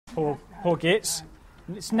poor gits.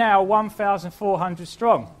 And it's now 1,400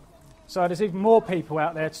 strong. So there's even more people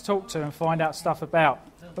out there to talk to and find out stuff about.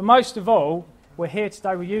 But most of all, we're here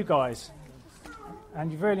today with you guys.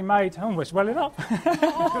 And you've really made... Oh, we're swelling up.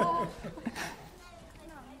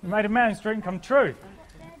 You made a man's dream come true.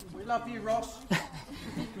 We love you, Ross.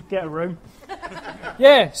 Get a room.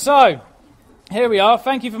 Yeah, so here we are.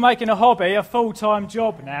 Thank you for making a hobby a full-time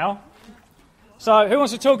job now. So who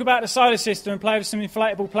wants to talk about the solar system and play with some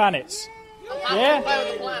inflatable planets?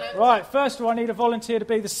 Yeah? Right, first of all, I need a volunteer to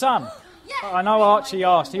be the sun. I know Archie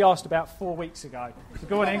asked. He asked about 4 weeks ago. So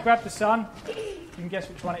go on in, grab the sun. You can guess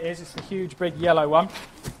which one it is. It's the huge, big yellow one.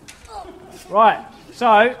 Right,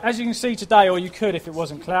 so as you can see today, or you could if it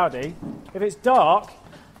wasn't cloudy, if it's dark,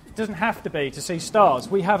 it doesn't have to be to see stars.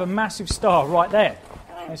 We have a massive star right there.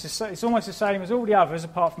 And it's almost the same as all the others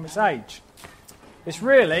apart from its age. It's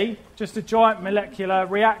really just a giant molecular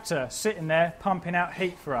reactor sitting there pumping out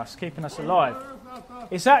heat for us, keeping us alive.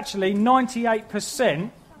 It's actually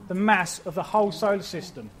 98% the mass of the whole solar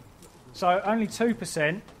system. So only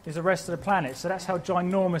 2% is the rest of the planet. So that's how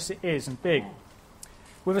ginormous it is and big.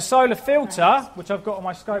 With a solar filter, which I've got on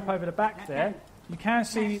my scope over the back there, you can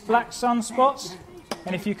see black sunspots.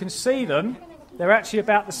 And if you can see them, they're actually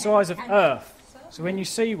about the size of Earth. So when you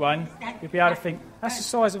see one, you'll be able to think, that's the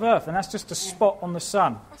size of Earth, and that's just a spot on the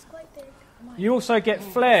sun. You also get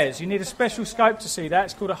flares. You need a special scope to see that.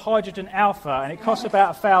 It's called a hydrogen alpha, and it costs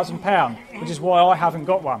about £1,000, which is why I haven't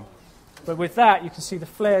got one. But with that, you can see the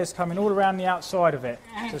flares coming all around the outside of it.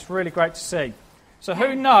 So it's really great to see. So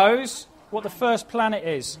who knows what the first planet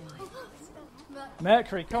is?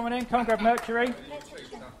 Mercury. Come on in. Come and grab Mercury.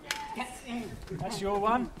 That's your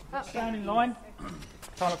one. Stand in line.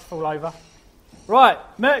 Try not to fall over. Right,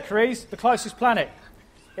 Mercury's the closest planet.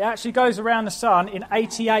 It actually goes around the sun in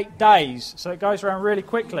 88 days, so it goes around really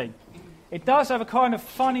quickly. It does have a kind of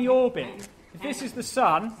funny orbit. If this is the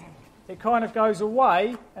sun, it kind of goes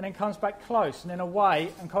away and then comes back close and then away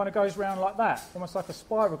and kind of goes around like that, almost like a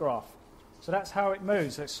spirograph. So that's how it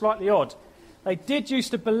moves. So it's slightly odd. They did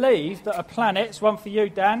used to believe that a planet, it's one for you,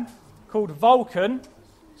 Dan, called Vulcan,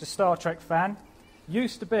 he's a Star Trek fan,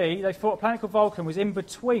 used to be, they thought a planet called Vulcan was in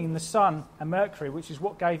between the Sun and Mercury, which is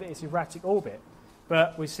what gave it its erratic orbit.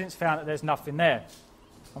 But we've since found that there's nothing there,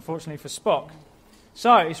 unfortunately for Spock.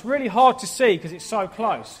 So it's really hard to see because it's so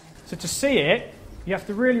close. So to see it, you have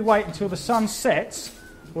to really wait until the sun sets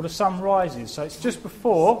or the sun rises. So it's just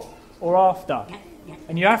before or after.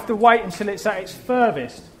 And you have to wait until it's at its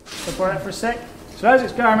furthest. So borrow that for a sec. So as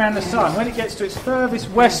it's going around the sun, when it gets to its furthest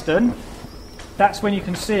western, that's when you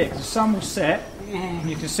can see it, because the sun will set and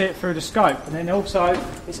you can see it through the scope. And then also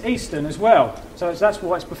it's eastern as well, so that's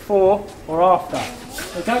why it's before or after.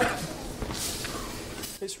 Okay?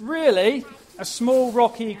 It's really a small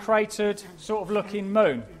rocky cratered sort of looking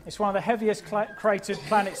moon. It's one of the heaviest cratered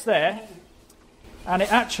planets there, and it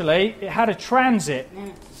had a transit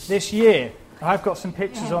this year. I've got some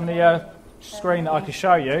pictures on the screen that I can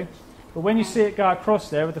show you, but when you see it go across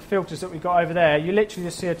there with the filters that we've got over there, you literally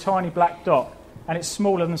just see a tiny black dot. And it's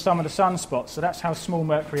smaller than some of the sunspots, so that's how small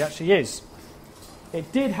Mercury actually is.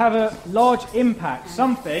 It did have a large impact.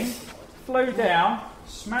 Something flew down,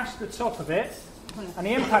 smashed the top of it, and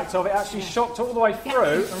the impact of it actually shot all the way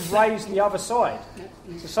through and raised the other side.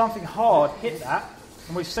 So something hard hit that,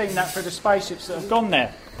 and we've seen that through the spaceships that have gone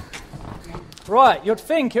there. Right, you'd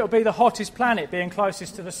think it would be the hottest planet being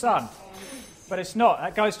closest to the sun, but it's not.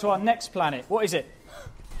 That goes to our next planet. What is it?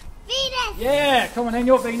 Venus! Yeah, come on in,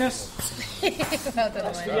 you're Venus. Well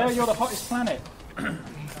done, Yeah, you're the hottest planet.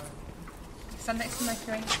 Sun next to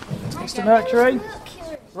Mercury. Next to Mercury.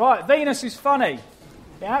 Right, Venus is funny.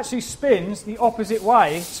 It actually spins the opposite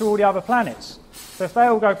way to all the other planets. So if they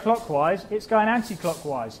all go clockwise, it's going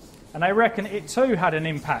anti-clockwise. And they reckon it too had an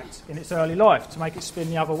impact in its early life to make it spin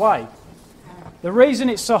the other way. The reason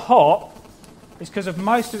it's so hot is because of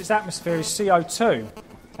most of its atmosphere is CO2.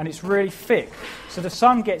 And it's really thick. So the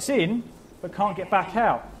sun gets in, but can't get back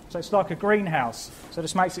out. So it's like a greenhouse. So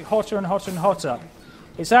this makes it hotter and hotter and hotter.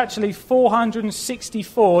 It's actually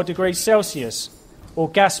 464 degrees Celsius, or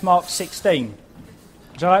gas mark 16.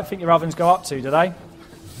 Which I don't think your ovens go up to, do they?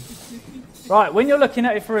 Right, when you're looking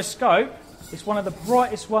at it through a scope, it's one of the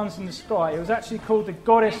brightest ones in the sky. It was actually called the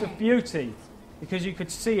Goddess of Beauty, because you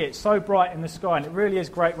could see it so bright in the sky, and it really is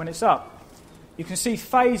great when it's up. You can see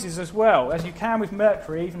phases as well, as you can with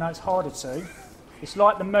Mercury, even though it's harder to. It's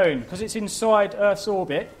like the moon. Because it's inside Earth's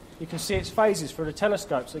orbit, you can see its phases through the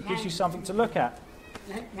telescope, so it gives you something to look at.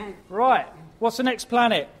 Right, what's the next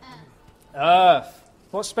planet? Earth.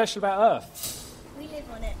 What's special about Earth? We live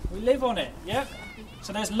on it. We live on it, yep.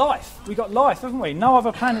 So there's life. We've got life, haven't we? No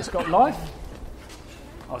other planet's got life.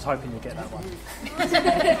 I was hoping you'd get that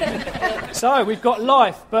one. So we've got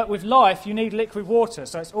life, but with life you need liquid water.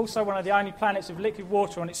 So it's also one of the only planets with liquid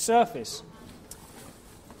water on its surface.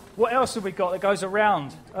 What else have we got that goes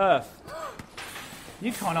around Earth?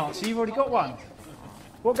 You can't answer, you've already got one.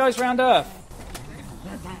 What goes around Earth?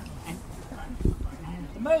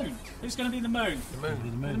 The moon. Who's going to be the moon? The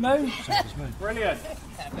moon. The moon? Brilliant.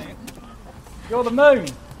 You're the moon.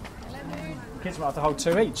 Kids might have to hold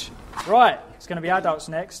two each. Right, it's going to be adults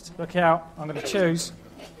next. Look out, I'm going to choose.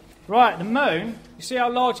 Right, the moon, you see how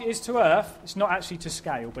large it is to Earth? It's not actually to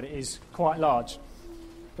scale, but it is quite large.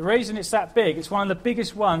 The reason it's that big, it's one of the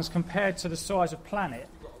biggest ones compared to the size of planet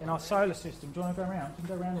in our solar system. Do you want to go around? You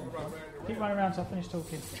can go around. Keep running around until I finish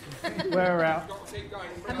talking. We're out.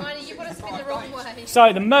 Hermione, you want to spin the wrong way.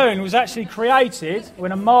 So the moon was actually created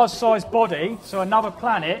when a Mars-sized body, so another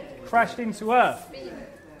planet, crashed into Earth.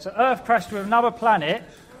 So Earth crashed with another planet,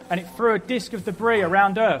 and it threw a disk of debris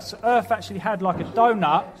around Earth. So Earth actually had like a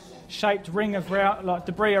donut-shaped ring of like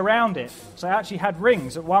debris around it. So it actually had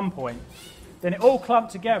rings at one point. Then it all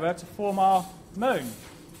clumped together to form our moon.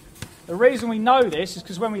 The reason we know this is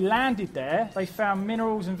because when we landed there, they found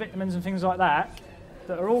minerals and vitamins and things like that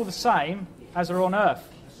are all the same as are on Earth.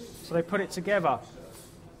 So they put it together.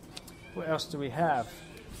 What else do we have?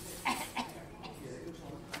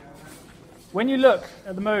 When you look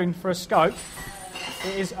at the moon for a scope,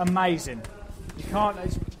 it is amazing. You can't.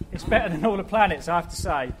 It's better than all the planets, I have to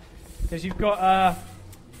say, because you've got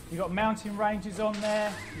mountain ranges on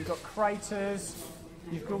there. You've got craters.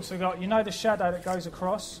 You've also got, the shadow that goes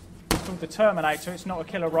across. It's called the Terminator. It's not a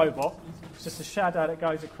killer robot. It's just a shadow that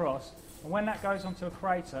goes across. And when that goes onto a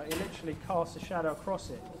crater, it literally casts a shadow across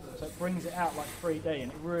it. So it brings it out like 3D,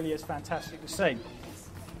 and it really is fantastic to see.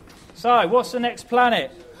 So, what's the next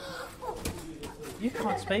planet? You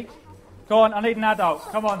can't speak. Go on, I need an adult.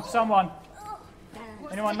 Come on, someone.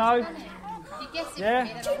 Anyone know? You guess it.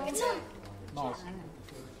 Yeah? Mars.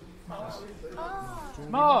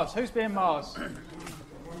 Mars. Who's being Mars?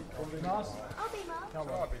 Want to be Mars? I'll be Mom. Come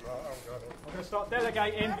on. I'm going to start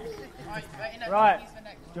delegating. Right. Do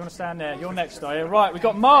you want to stand there? You're next, are you? Right, we've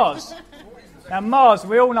got Mars. Now, Mars,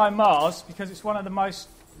 we all know Mars because it's one of the most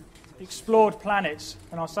explored planets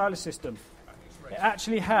in our solar system. It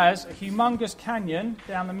actually has a humongous canyon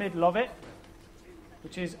down the middle of it,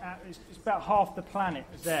 which is it's about half the planet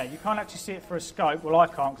is there. You can't actually see it for a scope. Well, I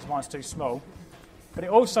can't because mine's too small. But it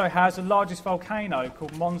also has the largest volcano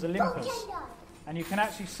called Mons Olympus. And you can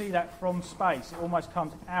actually see that from space. It almost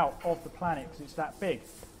comes out of the planet because it's that big.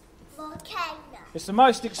 Volcano. It's the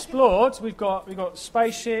most explored. We've got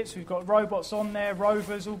spaceships, we've got robots on there,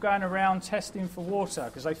 rovers all going around testing for water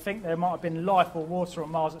because they think there might have been life or water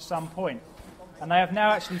on Mars at some point. And they have now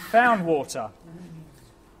actually found water.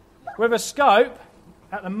 With a scope,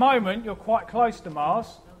 at the moment, you're quite close to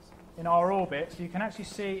Mars in our orbit, so you can actually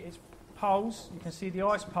see its poles, you can see the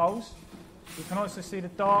ice poles, you can also see the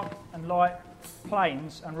dark and light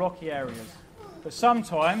plains and rocky areas. But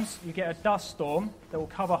sometimes you get a dust storm that will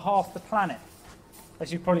cover half the planet,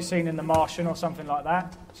 as you've probably seen in The Martian or something like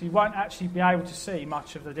that, so you won't actually be able to see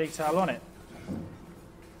much of the detail on it.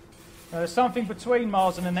 Now, there's something between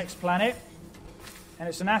Mars and the next planet, and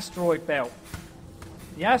it's an asteroid belt.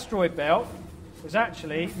 The asteroid belt was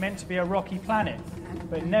actually meant to be a rocky planet,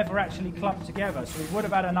 but it never actually clumped together. So we would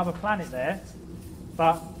have had another planet there,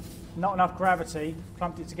 but not enough gravity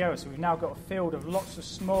clumped it together. So we've now got a field of lots of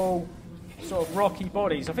small, sort of rocky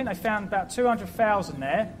bodies. I think they found about 200,000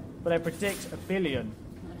 there, but they predict 1 billion.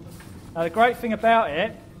 Now the great thing about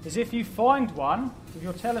it is if you find one with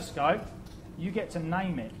your telescope, you get to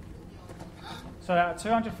name it. So out of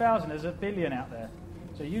 200,000, there's 1 billion out there.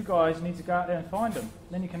 So you guys need to go out there and find them.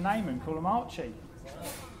 Then you can name them, call them Archie.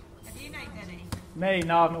 Have you named any? Me?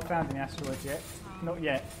 No, I've not found any asteroids yet. Not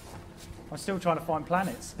yet. I'm still trying to find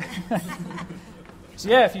planets. So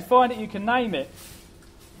yeah, if you find it, you can name it.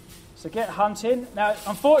 So get hunting. Now,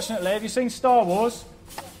 unfortunately, have you seen Star Wars?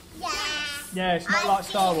 Yeah. Yeah, it's not like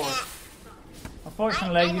Star Wars.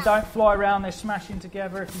 Unfortunately, you don't fly around there smashing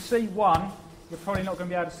together. If you see one, you're probably not going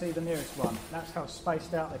to be able to see the nearest one. That's how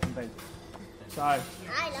spaced out they can be. So,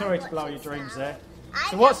 sorry to blow your dreams there.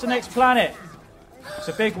 So what's the next planet? It's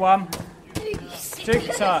a big one.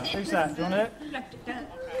 Jupiter. Who's that? Do you want it?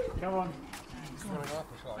 Go on.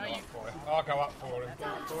 I'll go up for him.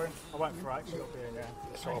 I won't throw it. You'll be in there.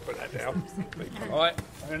 So I'll put that down. All right.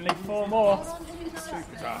 I'm going to need 4 more.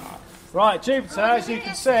 Right, Jupiter, as you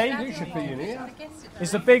can see, You should be in here.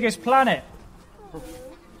 is the biggest planet.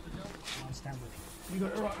 You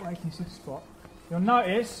got it right where you can see the spot. You'll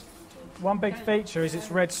notice one big feature is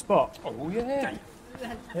its red spot. Oh, yeah.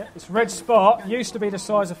 Yeah, this red spot used to be the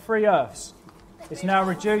size of 3 Earths. it's now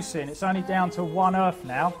reducing. It's only down to one Earth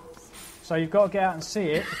now. So you've got to get out and see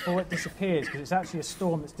it before it disappears, because it's actually a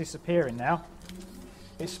storm that's disappearing now.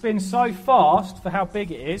 It spins so fast for how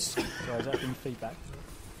big it is. Sorry, is that giving feedback?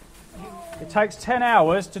 It takes 10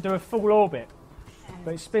 hours to do a full orbit.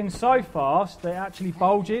 But it spins so fast that it actually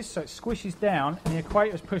bulges, so it squishes down, and the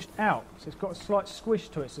equator's pushed out. So it's got a slight squish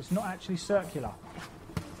to it, so it's not actually circular.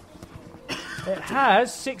 It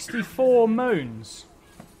has 64 moons.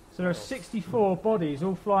 So there are 64 bodies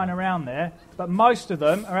all flying around there, but most of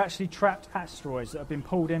them are actually trapped asteroids that have been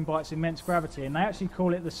pulled in by its immense gravity, and they actually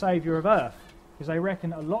call it the saviour of Earth, because they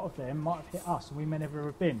reckon a lot of them might have hit us and we may never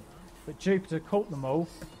have been. But Jupiter caught them all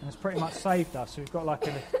and has pretty much saved us. So we've got like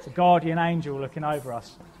a guardian angel looking over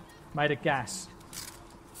us, made of gas.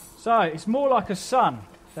 So it's more like a sun,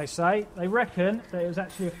 they say. They reckon that it was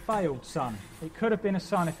actually a failed sun. It could have been a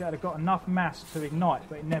sun if it had got enough mass to ignite,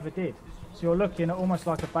 but it never did. So you're looking at almost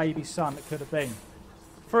like a baby sun that could have been.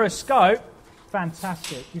 For a scope,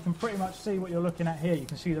 fantastic. You can pretty much see what you're looking at here. You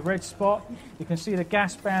can see the red spot. You can see the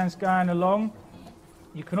gas bands going along.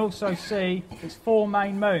 You can also see its 4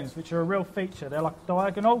 main moons, which are a real feature. They're like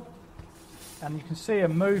diagonal, and you can see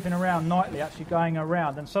them moving around nightly, actually going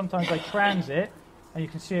around. And sometimes they transit, and you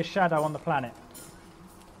can see a shadow on the planet.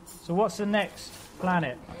 So what's the next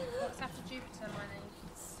planet? What's after Jupiter, my name?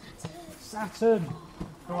 Saturn.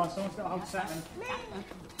 Come on, someone's got to hold Saturn.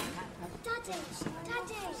 Daddy.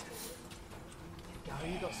 Oh,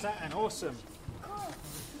 you got Saturn. Awesome.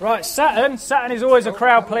 Right, Saturn. Saturn is always a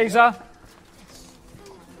crowd pleaser.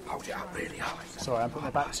 Hold it up really high. Sorry, I'm putting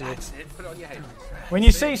my back to you. That's it. Put it on your head. When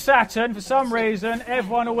you see Saturn, for some reason,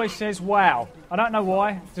 everyone always says wow. I don't know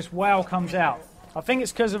why, just wow comes out. I think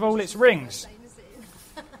it's because of all its rings.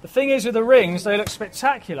 The thing is with the rings, they look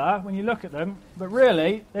spectacular when you look at them, but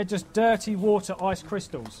really, they're just dirty water ice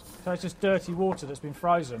crystals. So it's just dirty water that's been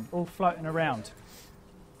frozen, all floating around.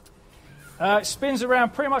 It spins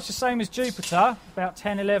around pretty much the same as Jupiter, about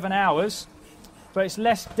 10, 11 hours. But it's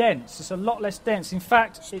less dense. It's a lot less dense. In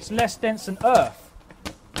fact, it's less dense than Earth.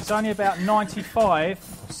 It's only about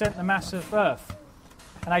 95% the mass of Earth.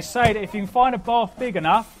 And they say that if you can find a bath big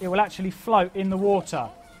enough, it will actually float in the water.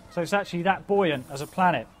 So it's actually that buoyant as a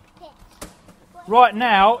planet. Right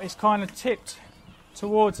now, it's kind of tipped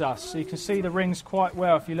towards us. So you can see the rings quite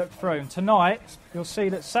well if you look through. And tonight, you'll see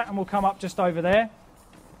that Saturn will come up just over there.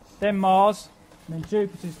 Then Mars. And then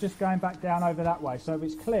Jupiter's just going back down over that way. So if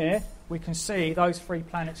it's clear, we can see those 3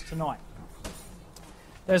 planets tonight.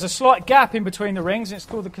 There's a slight gap in between the rings, and it's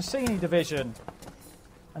called the Cassini division.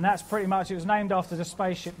 And that's pretty much, it was named after the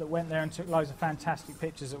spaceship that went there and took loads of fantastic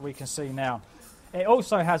pictures that we can see now. It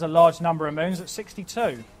also has a large number of moons at 62. So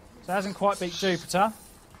it hasn't quite beat Jupiter,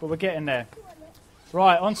 but we're getting there.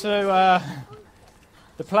 Right, on to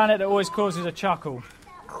the planet that always causes a chuckle.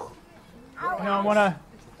 Anyone want to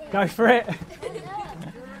go for it?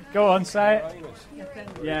 Go on, say it.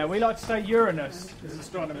 Yeah, we like to say Uranus as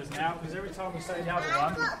astronomers now, because every time we say the other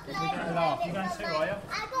one, we don't laugh. You going too, are you?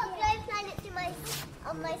 I got glowing planets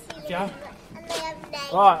on my ceiling, Yeah. and they have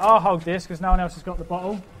names. Right, I'll hold this because no one else has got the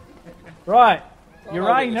bottle. Right,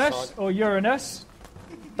 Uranus or Uranus.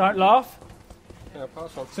 Don't laugh. Yeah,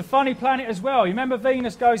 pass on. It's a funny planet as well. You remember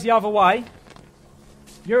Venus goes the other way?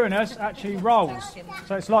 Uranus actually rolls.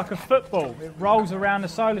 So it's like a football. It rolls around the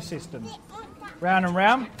solar system. Round and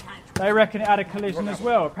round. They reckon it had a collision as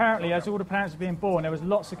well. Apparently, as all the planets were being born, there was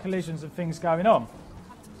lots of collisions and things going on.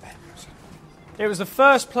 It was the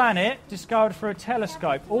first planet discovered through a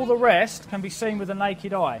telescope. All the rest can be seen with the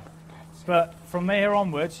naked eye. But from there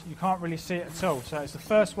onwards, you can't really see it at all. So it's the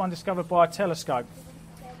first one discovered by a telescope.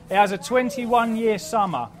 It has a 21-year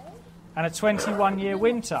summer and a 21-year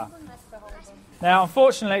winter. Now,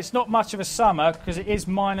 unfortunately, it's not much of a summer because it is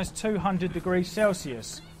minus 200 degrees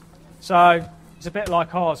Celsius. So it's a bit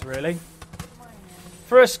like ours, really.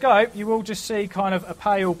 For a scope, you will just see kind of a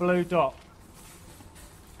pale blue dot.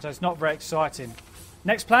 So it's not very exciting.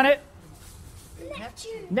 Next planet?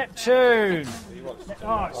 Neptune.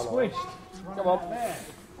 Oh, it's squished. Come on.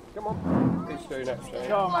 Come on. Let's do Neptune.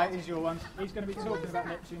 Go on, mate, here's your one. He's going to be talking about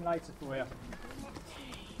Neptune later for you.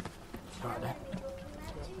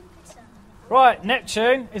 Right,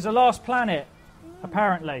 Neptune is the last planet,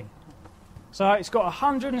 apparently. So it's got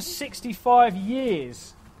 165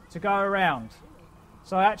 years to go around.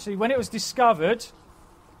 So actually, when it was discovered,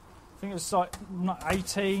 I think it was like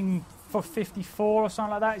 1854 or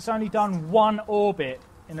something like that, it's only done one orbit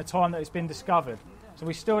in the time that it's been discovered. So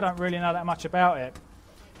we still don't really know that much about it.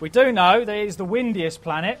 We do know that it is the windiest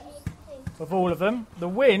planet of all of them. The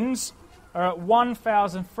winds are at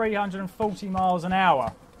 1,340 miles an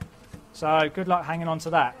hour. So good luck hanging on to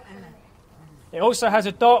that. It also has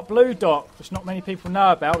a dark blue dot, which not many people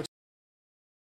know about,